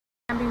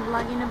I've been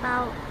vlogging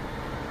about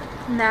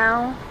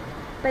now.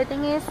 But the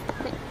thing is,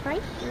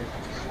 right here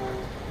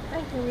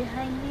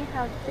behind me, I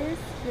have this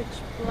huge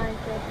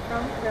blanket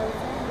from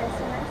Frozen. That's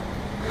so nice.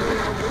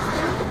 This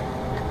one,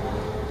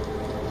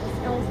 it's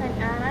Elsa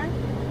and Anna.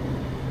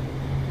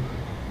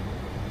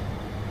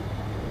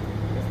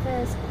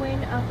 This is Queen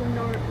of the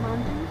North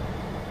Mountain.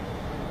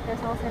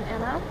 That's Elsa and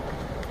Anna.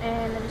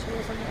 And let me show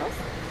you something else.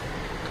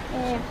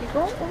 And if you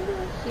go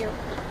over here,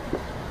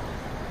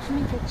 let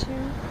me get you.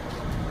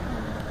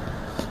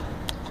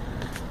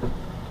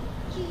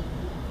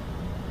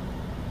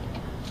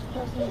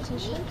 Frozen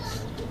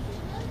t-shirts.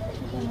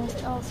 Again,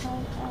 it's Elsa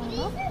and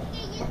Anna.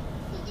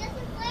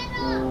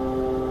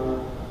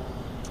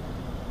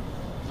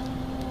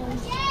 And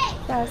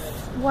that's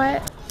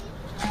what.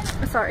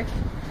 Sorry.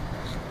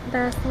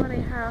 That's what I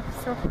have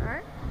so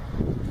far.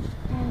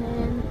 And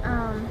then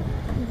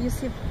if you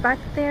see back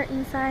there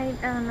inside,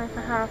 I don't know if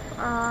I have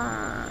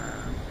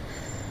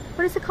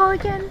what is it called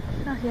again?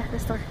 Oh yeah, the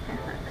store.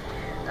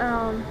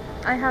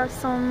 I have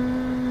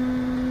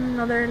some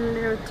other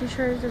little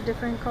t-shirts of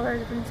different colors,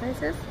 different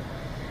sizes,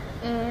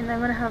 and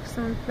I'm gonna have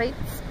some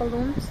plates,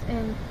 balloons,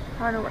 and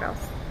I don't know what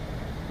else.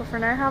 But for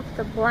now I have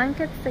the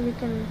blankets that you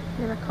can,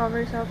 cover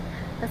yourself.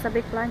 That's a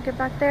big blanket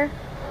back there,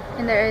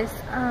 and there is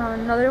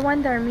another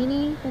one that are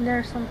mini, and there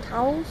are some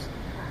towels.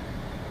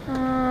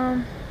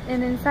 And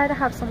inside I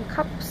have some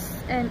cups,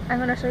 and I'm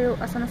gonna show you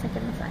as soon as I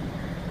get inside.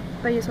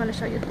 But I just want to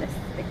show you this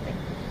big thing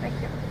right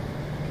here.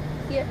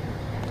 See it?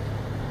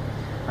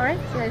 Alright,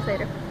 see you guys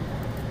later.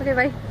 Okay,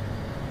 bye.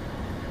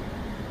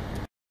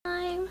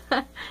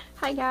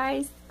 Hi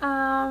guys.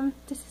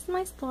 This is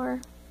my store.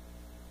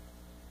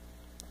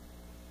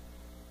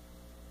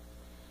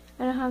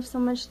 I don't have so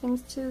much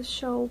things to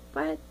show,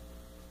 but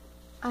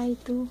I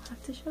do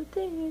have to show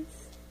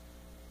this.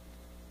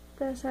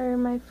 Those are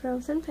my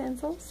Frozen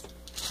pencils.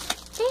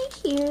 And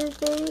here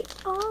they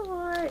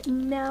are,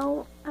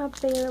 now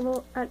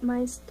available at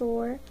my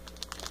store.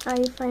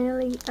 I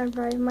finally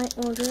arrived my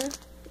order.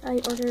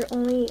 I ordered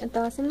only a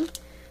dozen,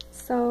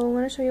 so I'm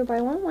gonna show you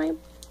one by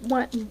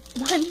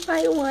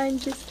one.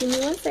 Just give me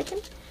 1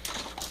 second.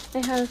 I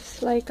have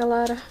like a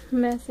lot of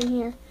mess in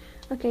here.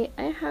 Okay,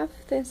 I have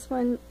this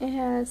one. It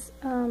has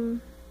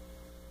Anna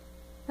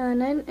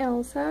and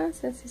Elsa, it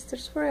says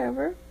Sisters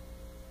Forever.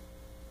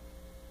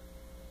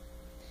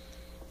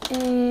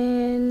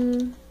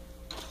 And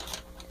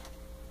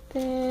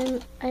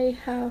then I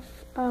have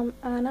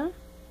Anna.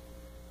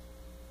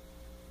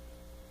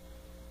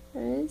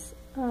 There is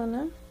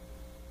Anna.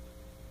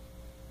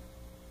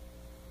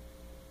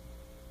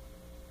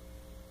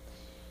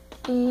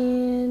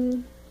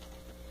 And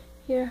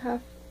here I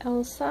have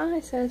Elsa.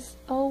 It says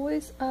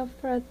always up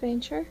for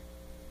adventure.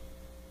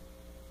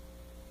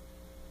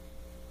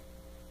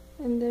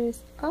 And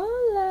there's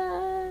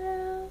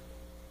Olaf.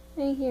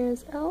 And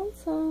here's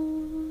Elsa.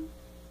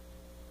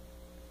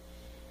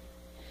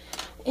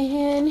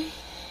 And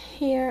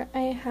here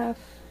I have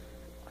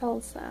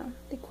Elsa,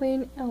 the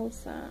Queen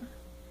Elsa.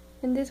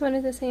 And this one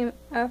is the same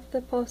as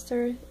the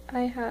poster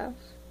I have.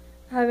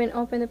 I haven't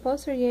opened the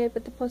poster yet,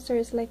 but the poster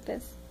is like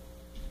this.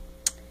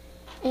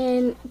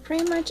 And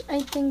pretty much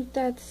I think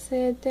that's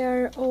it. They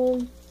are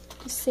all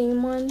the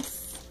same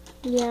ones.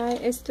 Yeah,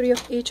 it's 3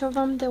 of each of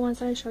them, the ones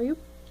that I show you.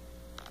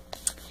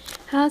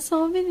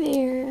 So over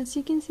there, as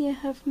you can see, I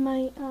have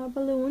my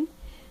balloon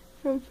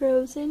from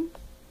Frozen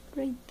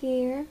right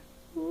there.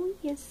 Oh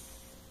yes.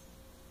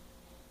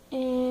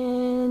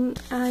 And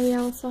I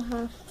also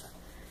have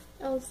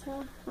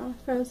Elsa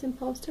Frozen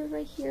poster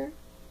right here.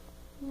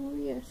 Oh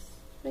yes,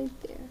 right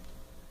there.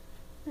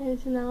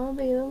 It's now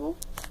available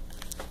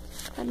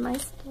at my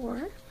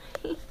store.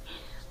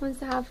 I'm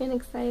so happy and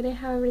excited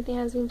how everything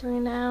has been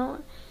turning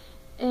out.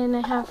 And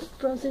I have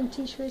Frozen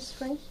t-shirts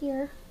right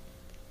here.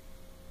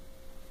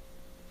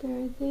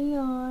 There they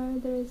are.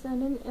 There's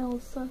Anna and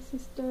Elsa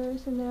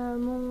sisters, and there are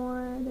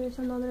more. There's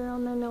another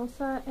Anna and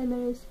Elsa, and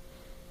there is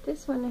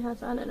this one that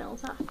has Anna and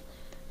Elsa.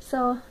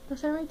 So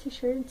those are my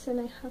t-shirts,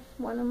 and I have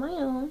one of my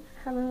own.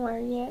 Haven't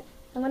worn it yet.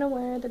 I'm gonna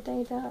wear it the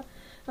day that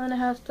I'm gonna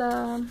have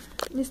the.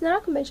 It's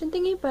not a convention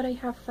thingy, but I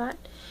have that.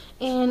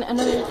 And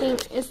another thing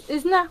is,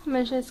 it's not a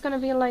convention. It's gonna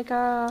be like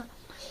a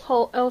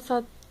whole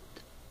Elsa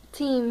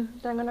team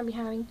that I'm gonna be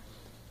having.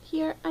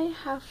 Here I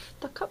have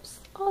the cups.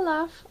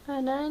 Olaf,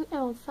 Anna, and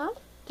Elsa.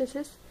 This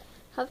is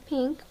hot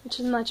pink, which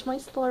is much my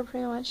store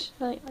pretty much.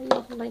 I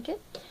really like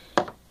it.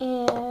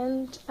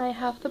 And I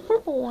have the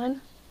purple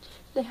one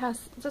that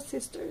has the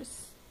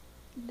sisters.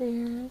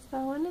 There's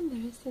that one, and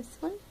there's this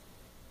one.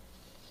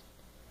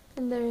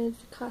 And there is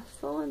the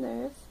castle, and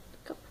there's the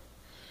cup.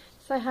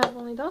 So I have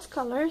only those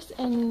colors,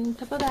 and on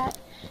top of that,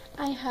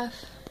 I have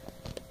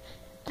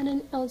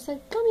an Elsa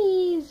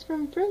gummies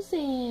from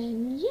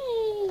Frozen.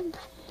 Yay!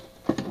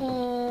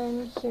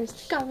 And here's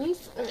the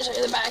gummies. Let me show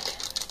you the back.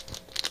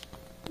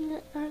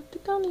 Here are the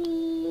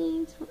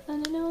gummies from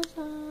Anna and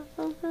Elsa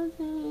from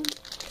Frozen.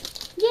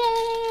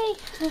 Yay!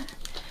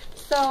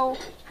 So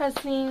has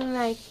been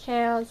like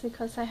chaos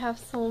because I have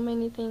so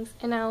many things,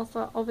 and I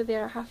also over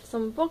there have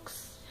some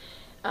books,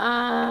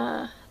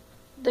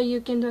 that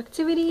you can do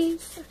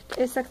activities.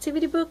 It's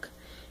activity book,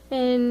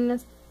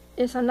 and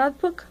it's a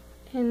notebook,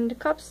 and the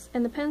cups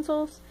and the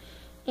pencils.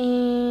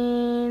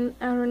 And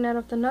I ran out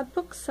of the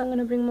notebooks, so I'm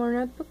gonna bring more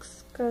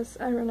notebooks because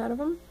I ran out of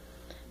them.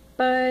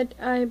 But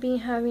I've been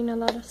having a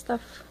lot of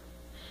stuff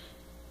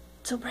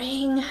to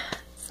bring,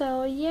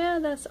 so yeah,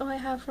 that's all I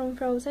have from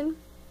Frozen.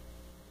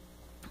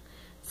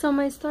 So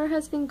my store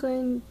has been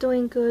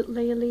doing good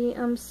lately.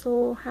 I'm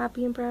so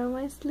happy and proud of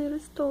my little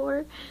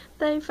store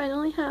that I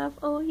finally have.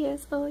 Oh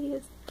yes, oh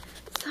yes.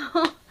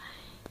 So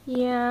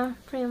yeah,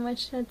 pretty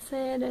much that's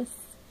it.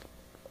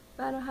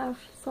 I don't have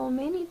so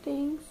many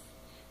things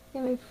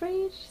in my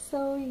fridge,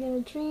 so you're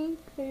gonna drink.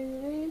 There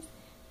it is.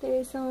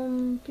 There's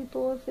some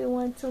people, if they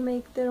want to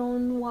make their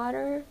own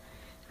water,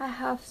 I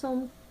have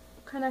some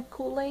kind of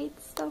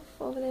Kool-Aid stuff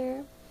over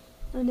there.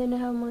 And then I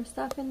have more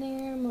stuff in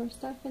there, more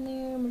stuff in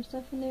there, more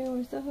stuff in there,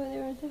 more stuff over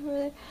there, more stuff over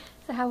there.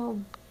 So I have a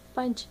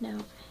bunch now,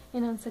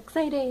 and I'm so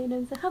excited,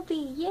 I'm so happy,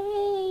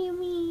 yay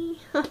me!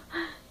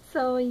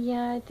 So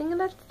yeah, I think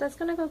that's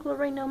gonna conclude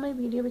right now my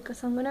video,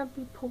 because I'm gonna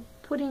be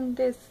putting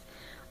this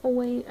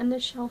away on the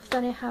shelf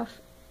that I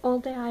have. All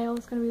the aisle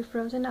is gonna be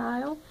Frozen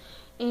aisle,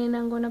 and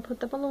I'm gonna put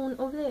the balloon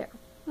over there.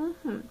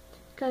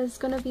 Because it's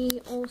gonna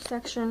be all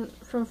section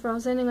from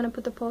Frozen. I'm gonna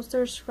put the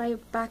posters right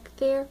back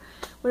there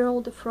where all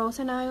the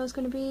Frozen aisle is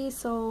gonna be,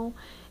 so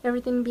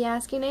everything will be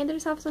asking, hey,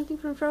 there's have something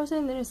from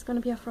Frozen, then it's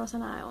gonna be a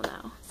Frozen aisle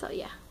now. So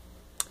yeah,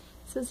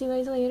 so see you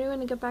guys later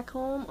when I get back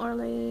home, or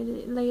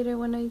later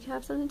when I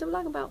have something to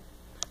vlog about.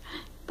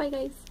 Bye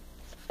guys.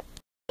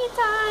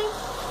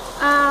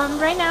 Time.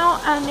 Right now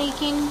I'm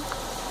making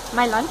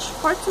my lunch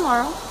for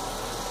tomorrow,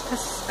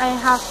 because I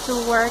have to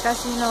work,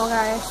 as you know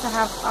guys. I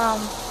have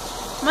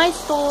my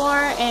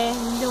store and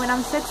what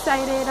I'm so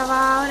excited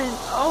about, and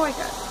oh my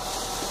god.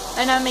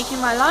 And I'm making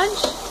my lunch.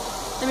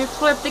 Let me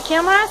flip the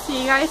camera so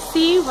you guys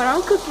see what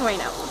I'm cooking right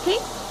now, okay?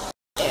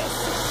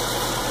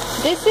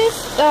 This is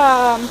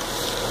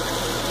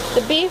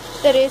the beef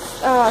that is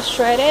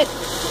shredded.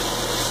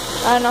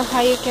 I don't know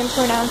how you can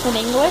pronounce in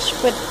English,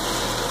 but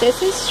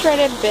this is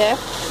shredded beef.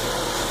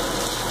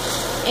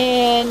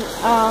 And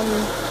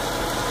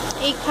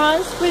it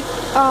comes with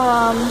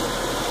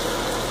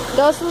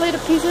those little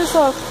pieces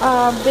of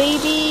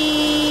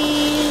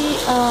baby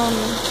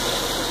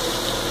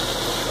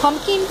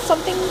pumpkin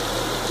something.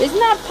 It's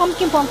not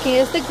pumpkin,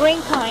 it's the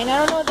green kind.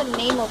 I don't know the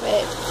name of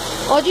it.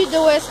 All you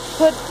do is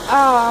put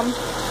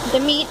the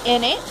meat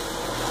in it,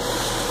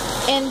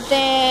 and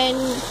then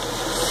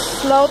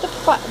slow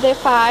the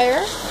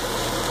fire,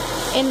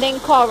 and then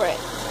cover it.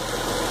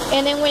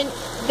 And then when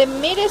the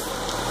meat is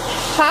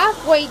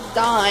halfway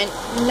done,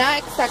 not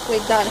exactly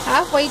done,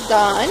 halfway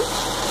done,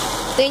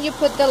 then you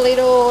put the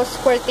little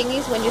square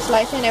thingies when you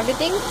slice and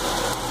everything,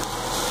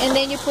 and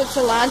then you put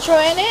cilantro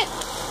in it.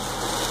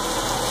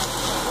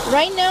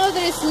 Right now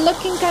that it's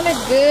looking kind of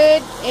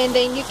good, and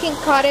then you can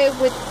cut it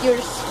with your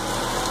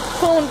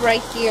spoon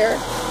right here.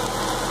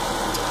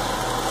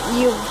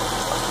 You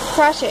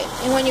crush it,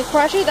 and when you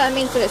crush it, that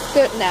means that it's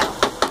good now.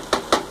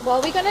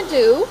 What we're gonna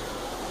do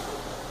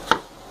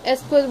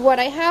is put what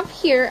I have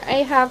here.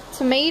 I have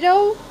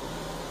tomato,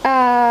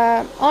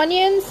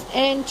 onions,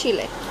 and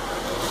chile.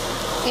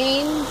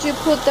 And you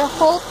put the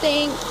whole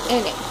thing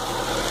in it.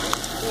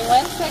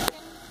 1 second.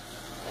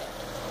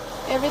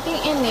 Everything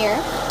in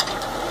there.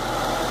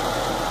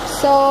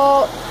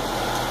 So,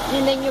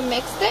 and then you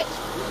mix it.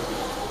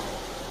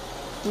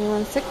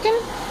 1 second.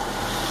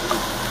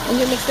 And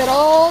you mix it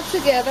all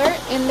together,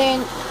 and then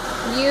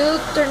you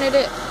turn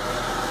it.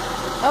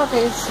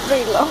 Okay, it's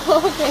very low.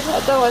 Okay, I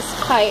thought it was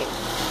high.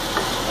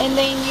 And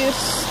then you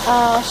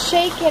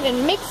shake it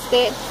and mix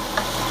it.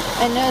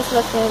 And now it's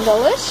looking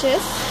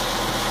delicious.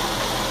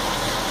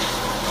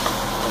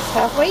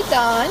 Halfway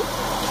done.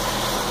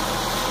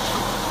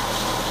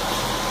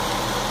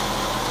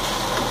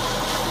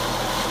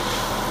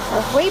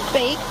 Halfway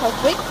baked,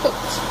 halfway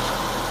cooked.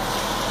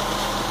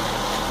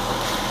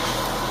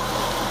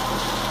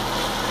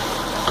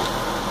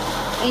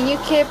 And you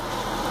keep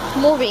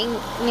moving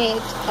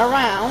it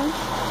around,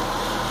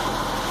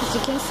 as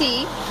you can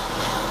see.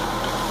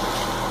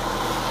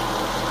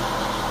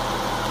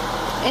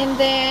 And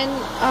then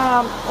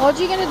all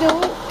you're gonna do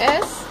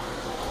is,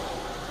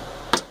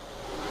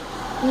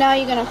 now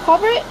you're gonna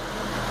cover it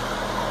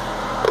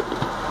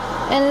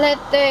and let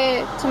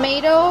the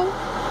tomato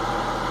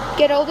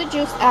get all the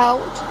juice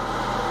out,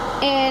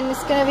 and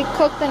it's gonna be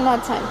cooked in no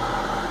time.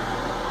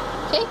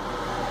 Okay?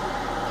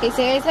 Okay,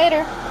 see you guys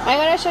later. I'm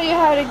gonna show you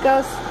how it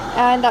goes.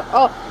 And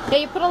oh yeah,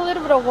 you put a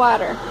little bit of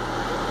water,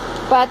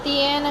 but at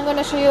the end I'm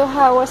gonna show you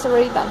how it was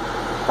already done.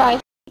 Bye.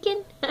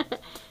 Again.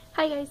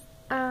 Hi guys.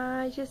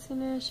 Just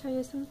gonna show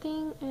you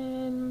something,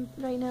 and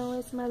right now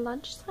it's my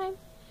lunch time.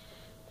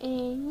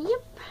 And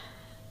yep.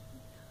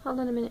 Hold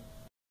on a minute.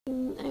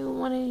 I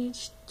wanted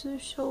to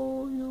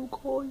show you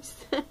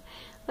guys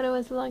what I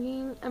was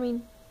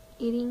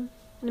eating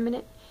in a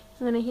minute.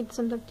 I'm gonna heat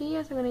some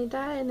tortillas, I'm gonna eat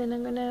that, and then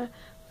I'm gonna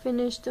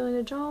finish doing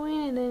the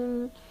drawing, and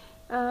then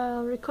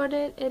record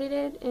it, edit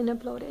it, and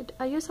upload it.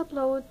 I just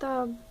upload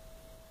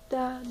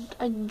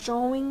a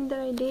drawing that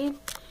I did,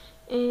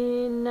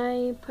 and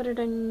I put it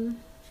on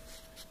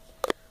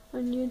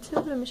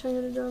YouTube. Let me show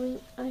you the drawing.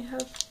 I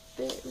have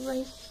it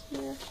right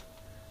here.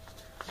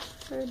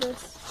 Here it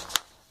is.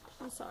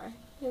 I'm sorry.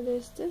 It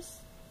is this.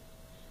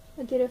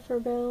 I did it for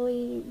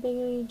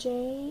Bailey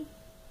J,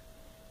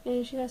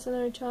 and she has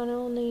another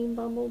channel named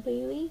Bumble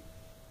Bailey.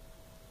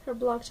 Her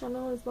blog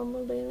channel is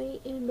Bumble Bailey,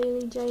 and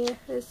Bailey J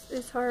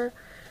is her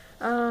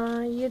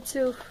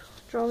YouTube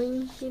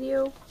drawing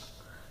video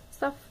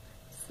stuff.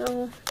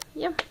 So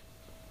yeah,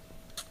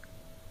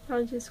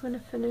 I just want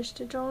to finish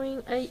the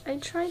drawing. I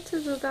tried to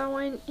do that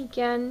one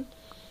again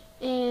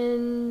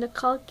in the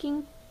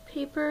caulking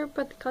paper,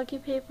 but the caulking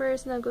paper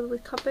is not good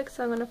with Copic,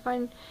 so I'm gonna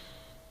find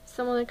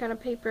some other kind of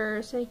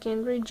paper so I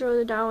can redraw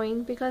the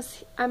drawing,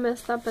 because I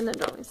messed up in the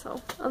drawing so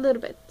a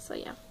little bit. So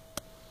yeah,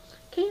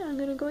 okay, I'm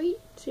gonna go eat.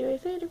 See you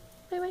guys later.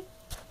 Bye bye.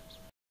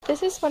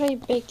 This is what I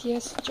baked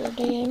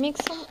yesterday. I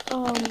mixed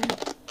some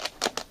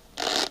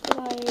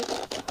like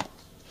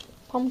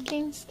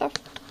pumpkin stuff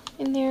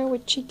in there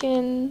with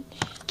chicken.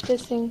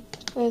 This thing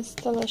was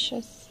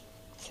delicious.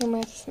 Same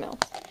way it smells.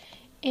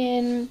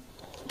 And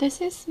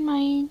this is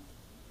my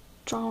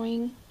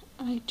drawing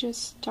I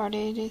just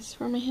started. It's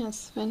for my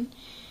husband.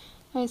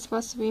 It's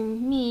supposed to be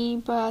me,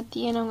 but at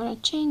the end I'm gonna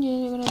change it.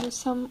 I'm gonna do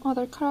some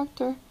other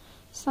character.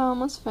 So I'm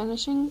almost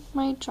finishing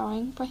my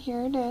drawing, but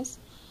here it is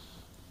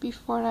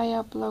before I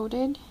upload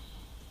it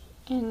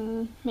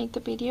and make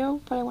the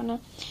video. But I wanna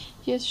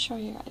just show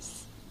you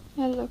guys.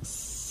 It looks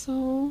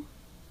so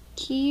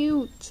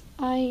cute.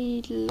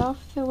 I love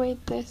the way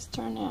this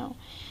turned out.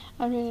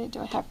 I really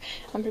do.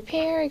 I'm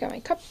prepared. I got my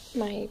cup,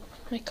 my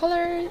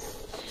colors,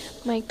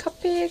 my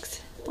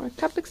Copics, more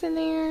Copics in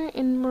there,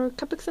 and more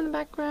Copics in the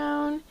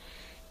background.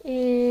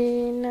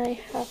 And I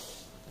have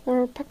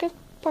more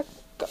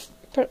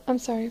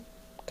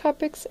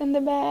Copics in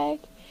the bag,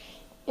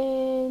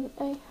 and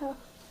I have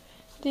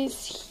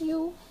this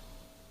huge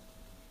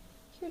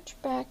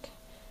bag.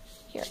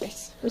 Here it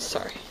is. I'm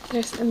sorry.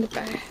 There's in the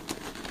bag.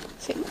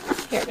 See,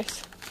 here it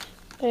is.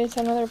 There's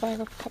another bag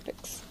of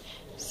Copics.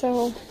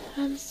 So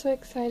I'm so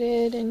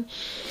excited, and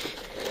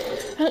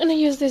I'm gonna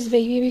use this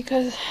baby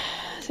because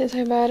since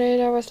I bought it,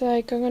 I was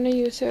like, I'm gonna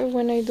use it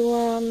when I do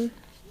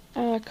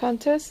a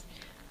contest.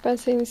 But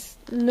since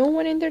no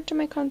one entered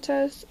my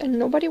contest and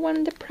nobody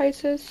wanted the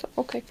prizes,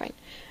 okay, fine.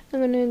 I'm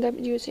gonna end up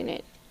using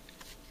it.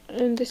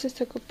 And this is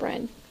a good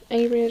brand.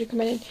 I really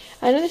recommend it.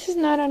 I know this is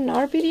not an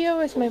art video,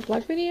 it's my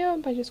vlog video,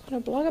 but I just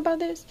want to vlog about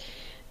this.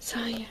 So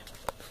yeah,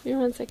 give me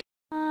 1 second.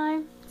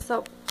 Hi.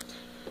 So,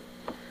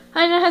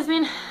 I know it has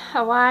been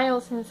a while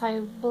since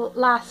I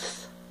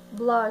last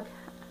vlogged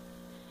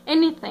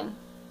anything.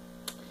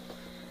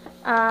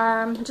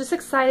 I'm just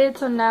excited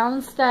to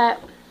announce that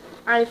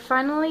I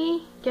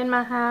finally get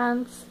my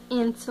hands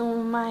into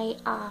my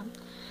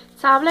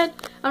tablet.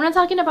 I'm not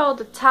talking about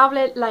the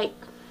tablet like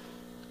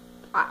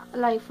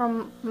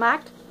from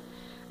Mac.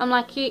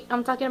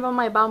 I'm talking about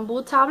my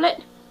Bamboo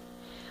tablet.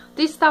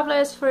 This tablet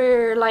is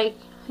for like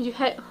you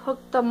hook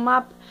them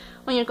up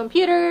on your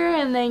computer,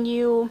 and then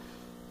you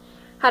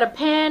had a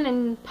pen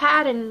and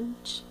pad and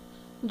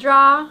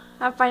draw.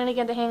 I finally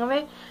get the hang of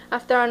it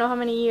after I don't know how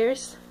many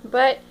years,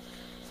 but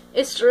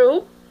it's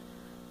true.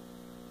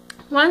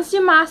 Once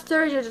you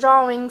master your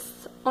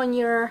drawings on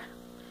your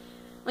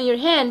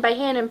hand, by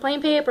hand, and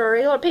plain paper or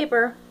regular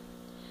paper,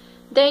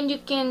 then you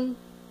can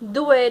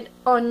do it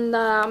on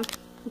the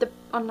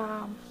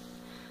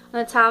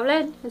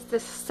tablet. It's the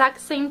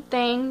exact same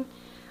thing.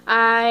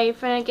 I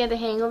finally get the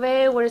hang of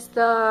it. Where's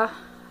the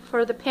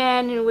for the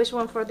pen and which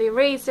one for the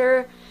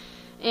eraser,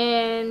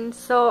 and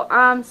so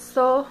I'm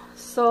so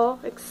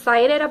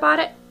excited about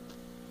it.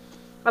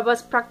 I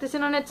was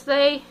practicing on it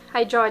today.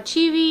 I draw a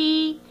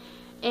chibi,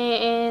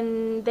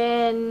 and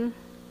then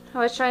I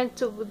was trying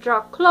to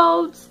draw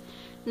clothes.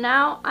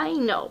 Now I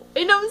know,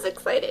 and I'm so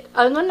excited.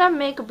 I'm gonna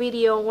make a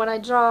video when I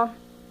draw,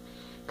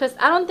 because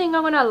I don't think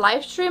I'm gonna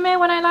live stream it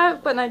when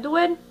I do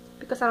it,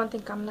 because I don't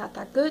think I'm not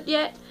that good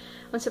yet.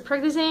 I'm still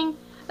practicing.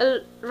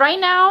 Right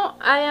now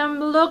I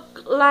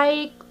look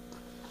like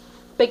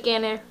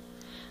beginner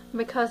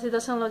because it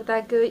doesn't look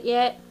that good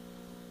yet.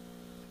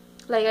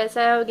 Like I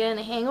said, I'm getting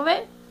the hang of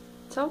it.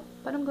 So,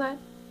 but I'm glad.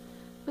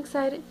 I'm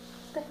excited.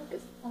 What the heck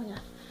is? Oh yeah,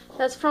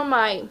 that's from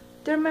my.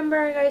 Do you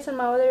remember, guys, in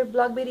my other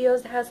vlog videos,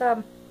 it has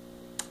a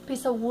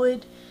piece of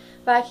wood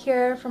back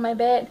here from my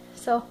bed.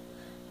 So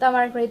that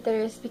mark right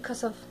there is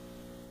because of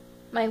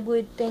my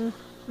wood thing,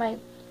 my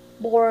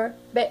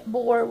bed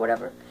board,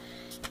 whatever.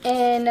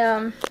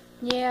 And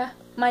yeah,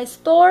 my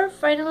store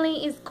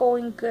finally is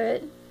going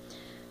good.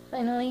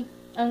 Finally,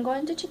 I'm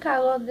going to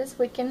Chicago this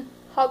weekend.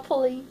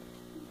 Hopefully,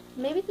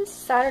 maybe this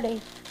Saturday.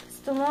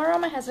 Tomorrow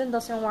my husband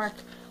doesn't work,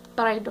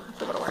 but I don't have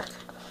to go to work.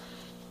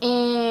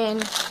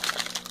 And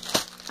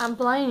I'm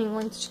planning on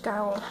going to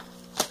Chicago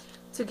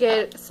to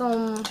get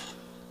some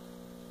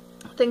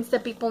things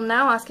that people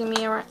now asking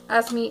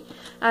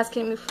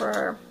me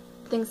for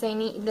things they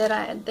need,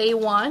 that they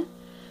want,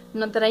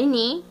 not that I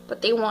need,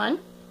 but they want.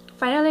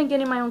 Finally, I'm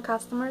getting my own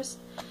customers,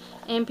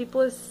 and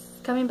people is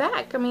coming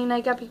back. I mean,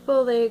 I got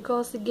people that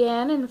goes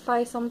again and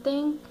find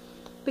something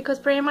because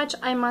pretty much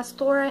I'm a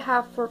store I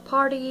have for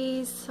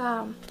parties.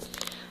 I'm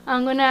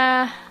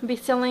gonna be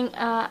selling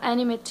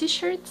anime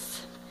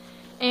t-shirts,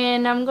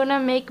 and I'm gonna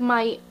make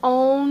my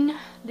own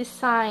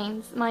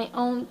designs, my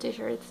own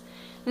t-shirts.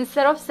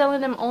 Instead of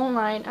selling them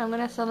online, I'm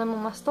gonna sell them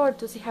on my store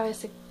to see how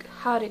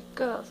it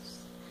goes.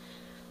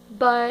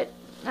 But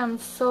I'm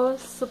so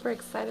super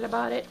excited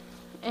about it,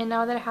 and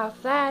now that I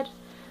have that,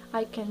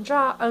 I can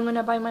draw. I'm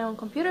gonna buy my own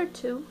computer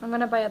too. I'm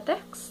gonna buy a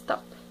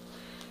desktop,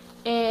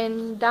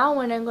 and that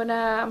one I'm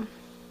gonna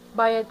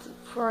buy it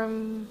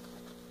from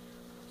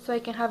so I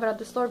can have it at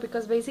the store,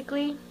 because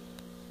basically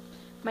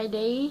my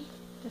day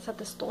is at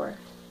the store.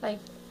 Like,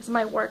 it's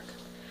my work,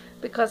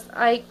 because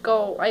I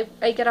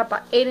get up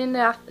at 8 in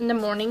the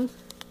morning,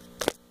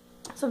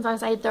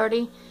 sometimes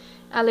 8:30.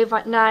 I leave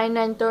at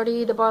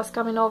 9:30, the bus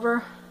coming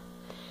over,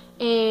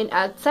 and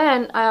at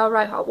 10 I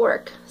arrive at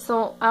work.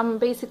 So I'm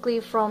basically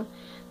from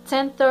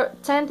 10 to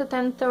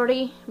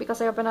 10:30,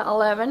 because I open at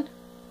 11,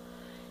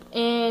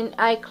 and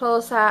I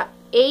close at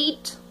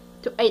 8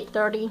 to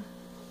 8:30,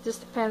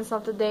 just depends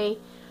on the day.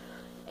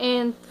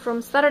 And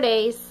from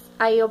Saturdays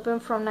I open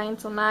from 9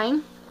 to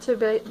 9.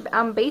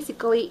 I'm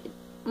basically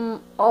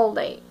all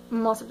day,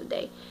 most of the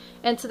day.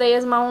 And today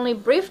is my only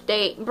brief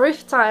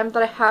time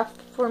that I have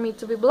for me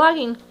to be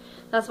blogging.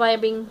 That's why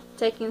I've been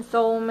taking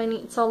so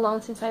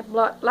long since I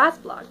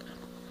last blog.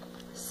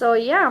 So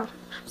yeah,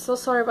 I'm so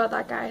sorry about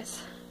that,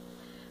 guys.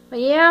 But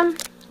yeah,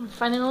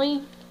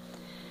 finally,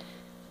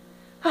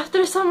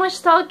 after so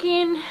much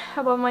talking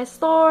about my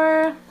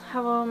store,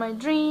 about my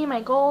dream,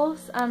 my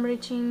goals, I'm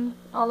reaching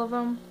all of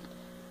them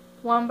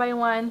one by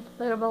one,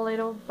 little by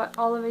little, but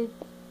all of it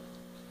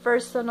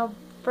first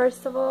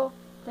of all,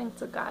 thanks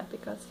to God,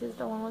 because He's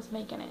the one who's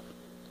making it.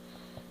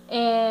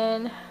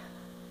 And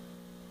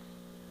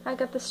I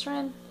got the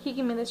strength. He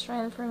gave me the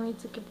strength for me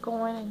to keep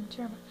going and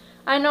cheer.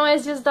 I know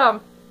it's just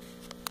what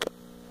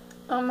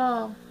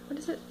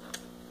is it?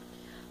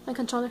 My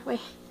controller.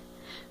 Wait.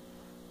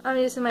 I'm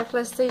using my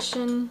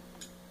PlayStation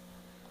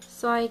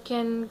so I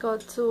can go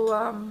to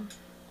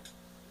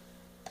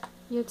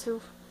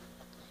YouTube.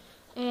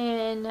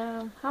 And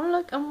I'm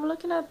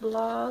looking at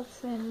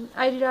blogs, and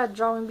I did a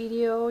drawing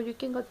video. You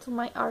can go to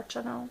my art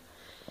channel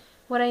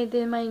where I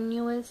did my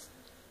newest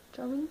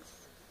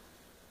drawings.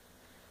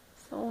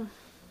 So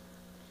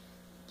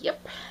yep.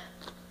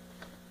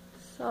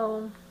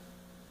 So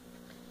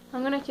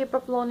I'm gonna keep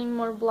uploading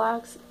more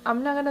blogs.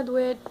 I'm not gonna do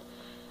it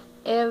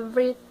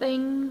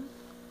everything,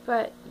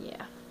 but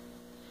yeah.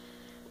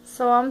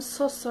 So I'm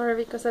so sorry,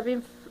 because I've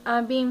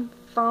been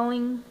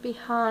falling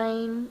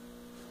behind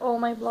all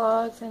my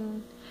blogs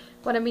and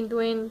what I've been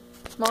doing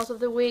most of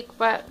the week,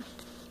 but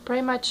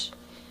pretty much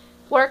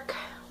work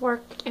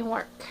and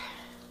work.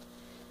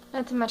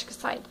 Not too much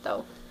aside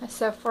though,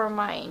 except for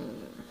my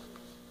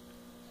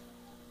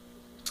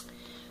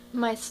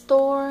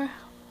store,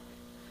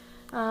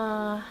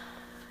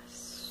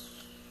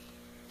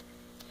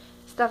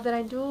 stuff that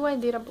I do. I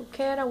did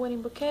a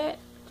wedding bouquet.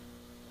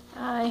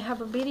 I have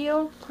a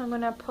video. I'm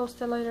gonna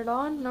post it later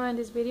on, not in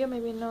this video,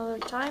 maybe another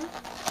time.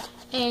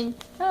 And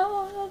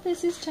oh,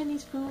 this is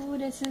Chinese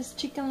food. This is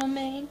chicken lo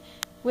mein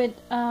with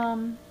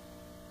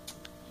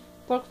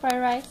pork fried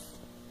rice.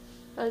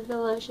 That's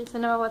delicious.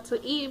 And I'm about to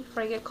eat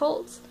before I get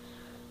colds.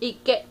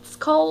 It gets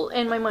cold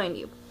and my mind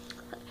you.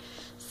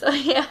 So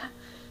yeah.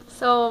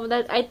 So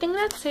I think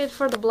that's it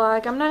for the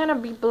blog. I'm not gonna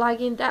be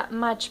blogging that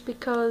much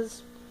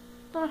because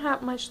I don't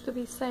have much to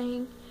be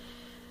saying.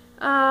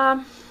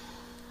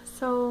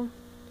 So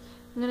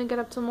I'm gonna get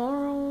up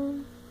tomorrow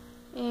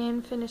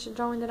and finish a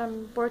drawing that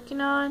I'm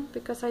working on,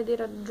 because I did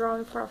a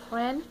drawing for a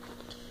friend.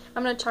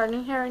 I'm not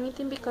charging her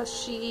anything, because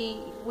she,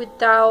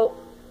 without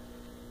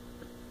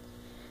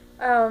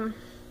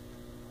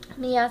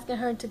me asking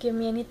her to give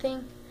me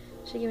anything,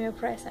 she gave me a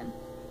present,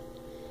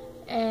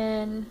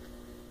 and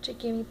she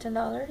gave me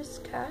 $10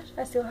 cash.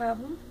 I still have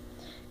them,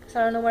 because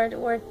I don't know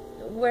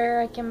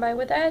where I can buy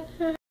with that.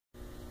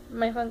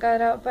 My phone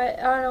got out, but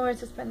I don't know where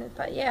to spend it.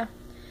 But yeah,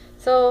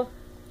 so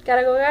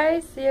gotta go,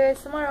 guys. See you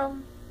guys tomorrow.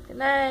 Good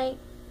night.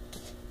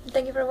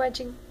 Thank you for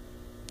watching.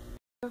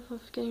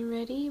 Of getting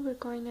ready, we're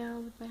going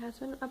out with my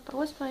husband. I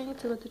was planning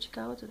to go to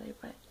Chicago today,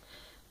 but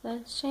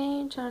that's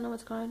changed. I don't know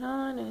what's going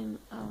on, and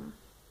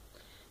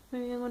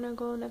maybe I'm gonna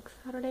go next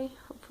Saturday,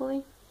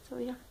 hopefully. So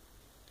yeah.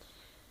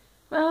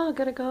 Well, I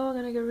gotta go. I'm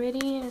gonna get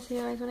ready and see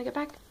you guys when I get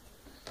back.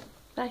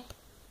 Bye.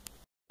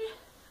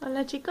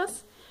 Hola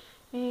chicos,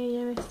 ya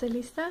estoy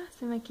lista,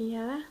 estoy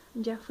maquillada,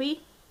 ya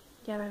fui,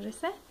 ya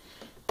regresé.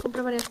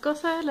 Compré varias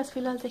cosas, las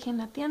filas dejé en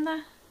la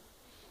tienda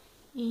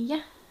y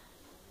ya.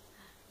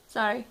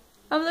 Sorry,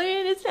 I'm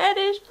learning in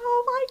Spanish.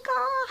 Oh my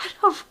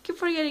god, I keep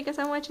forgetting because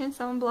I'm watching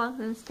some vlogs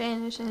in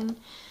Spanish, and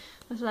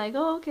I was like,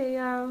 oh, okay,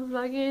 I'm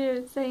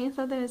vlogging saying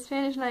something in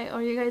Spanish, like,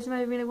 or you guys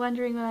might be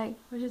wondering like,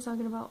 what she's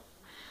talking about.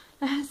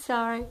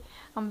 Sorry,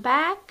 I'm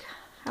back.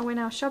 I went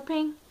out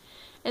shopping,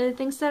 and the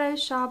things that I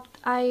shopped,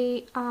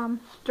 I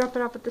dropped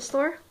it off at the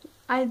store.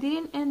 I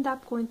didn't end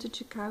up going to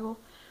Chicago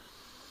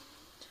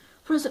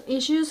for some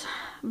issues,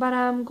 but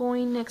I'm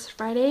going next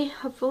Friday,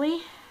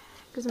 hopefully,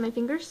 because of my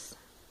fingers.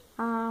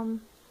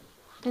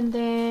 And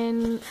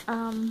then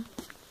I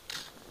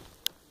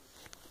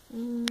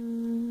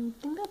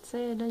think that's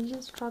it. I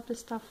just dropped the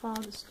stuff out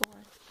of the store.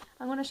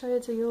 I'm gonna show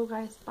it to you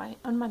guys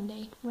on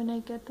Monday when I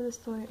get to the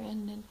store,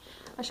 and then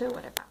I'll show you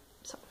what I got.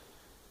 So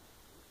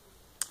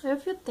I have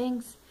a few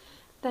things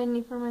that I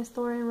need for my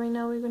store, and right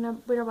now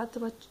we're about to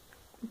watch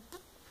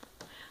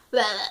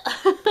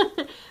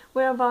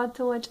we're about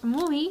to watch a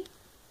movie.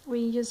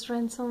 We just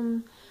rent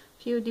some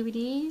few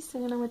DVDs.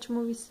 I'm gonna watch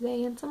movies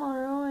today and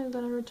tomorrow. I'm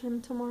gonna return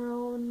them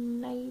tomorrow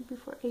night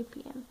before 8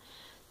 p.m.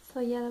 So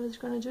yeah, that's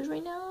what we're gonna do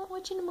right now,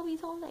 watching the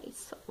movies all day.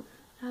 So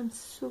I'm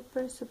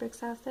super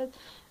excited.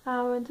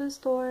 I went to the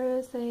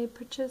stores, I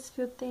purchased a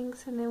few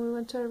things, and then we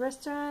went to a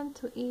restaurant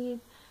to eat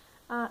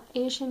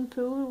Asian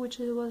food, which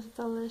was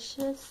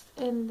delicious.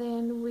 And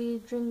then we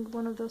drink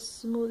one of those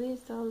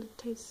smoothies that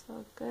taste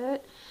so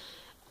good.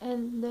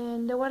 And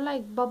then there were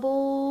like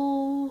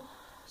bubble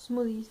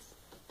smoothies.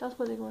 That's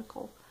what they were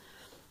called.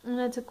 And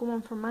I took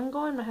one from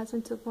mango, and my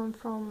husband took one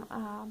from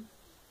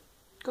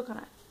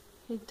coconut.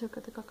 He took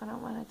the coconut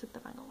one, I took the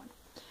mango one.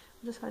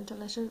 Those are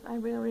delicious. I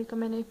really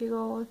recommend it if you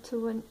go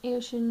to an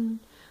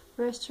Asian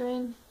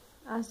restaurant,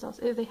 as those,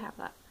 if they have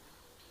that.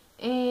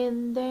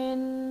 And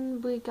then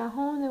we got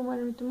home and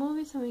went to the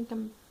movies,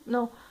 and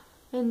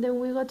and then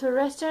we go to a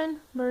restaurant,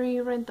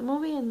 Marie rent the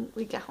movie, and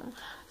we got home.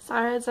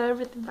 Sorry, I said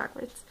everything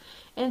backwards.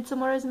 And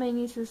tomorrow is my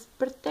niece's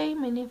birthday,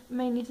 my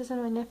niece's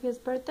and my nephew's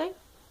birthday.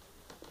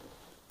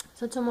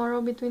 So tomorrow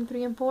between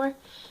 3 and 4,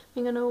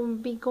 we're gonna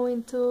be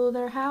going to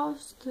their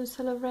house to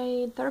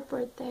celebrate their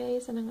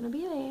birthdays, and I'm gonna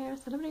be there,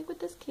 celebrate with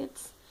these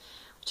kids,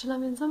 which I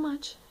love them so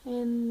much.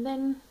 And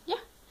then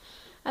yeah,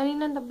 I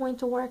didn't end up going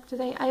to work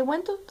today. I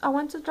went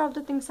to drop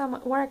the things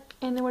at work,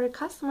 and there were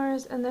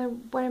customers, and they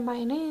weren't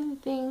buying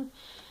anything,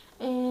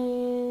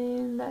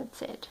 and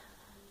that's it.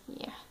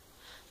 Yeah,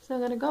 so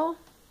I'm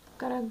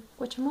gotta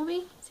watch a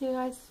movie. See you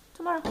guys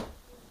tomorrow.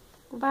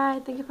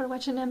 Goodbye. Thank you for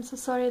watching. I'm so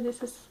sorry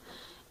this is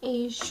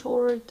a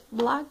short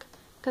vlog,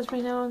 because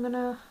right now I'm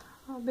gonna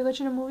be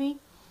watching a movie.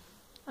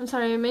 I'm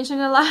sorry, I mentioned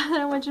a lot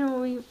that I'm watching a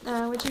movie,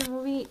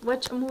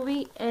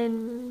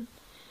 and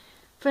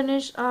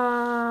finish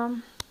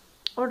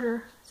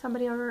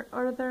somebody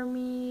order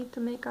me to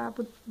make a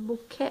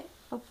bouquet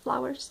of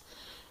flowers.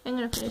 I'm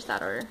gonna finish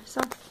that order.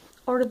 So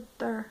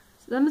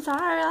I'm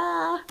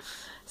sorry.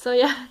 So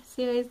yeah,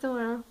 see you guys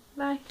tomorrow.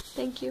 Bye.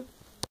 Thank you.